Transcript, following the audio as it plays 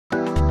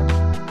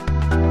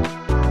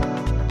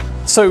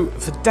So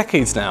for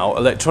decades now,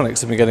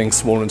 electronics have been getting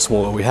smaller and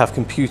smaller. We have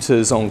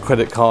computers on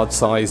credit card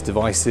sized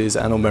devices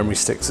and on memory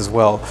sticks as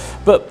well.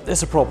 But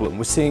there's a problem.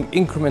 We're seeing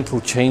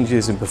incremental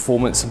changes in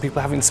performance and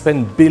people having to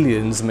spend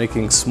billions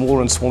making smaller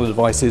and smaller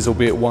devices,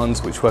 albeit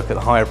ones which work at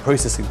higher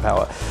processing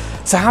power.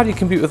 So how do you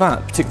compete with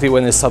that, particularly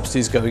when there's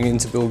subsidies going in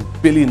to build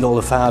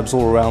billion-dollar fabs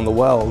all around the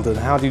world? And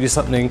how do you do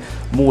something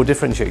more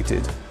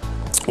differentiated?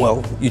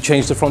 Well, you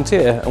change the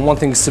frontier, and one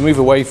thing is to move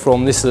away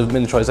from this sort of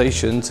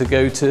miniaturization to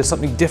go to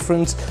something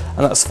different,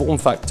 and that's form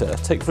factor.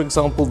 Take, for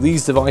example,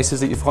 these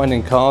devices that you find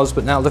in cars,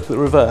 but now look at the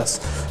reverse,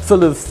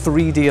 full of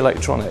 3D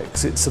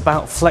electronics. It's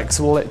about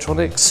flexible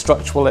electronics,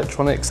 structural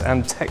electronics,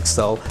 and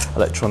textile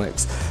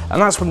electronics.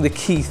 And that's one of the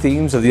key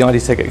themes of the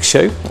IDTechEx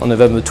Show on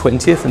November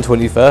 20th and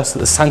 21st at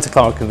the Santa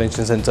Clara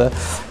Convention Center.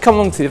 Come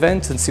along to the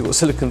event and see what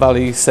Silicon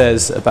Valley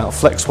says about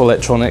flexible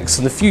electronics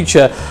and the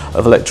future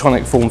of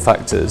electronic form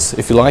factors,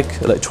 if you like,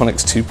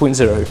 Electronics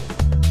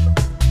 2.0.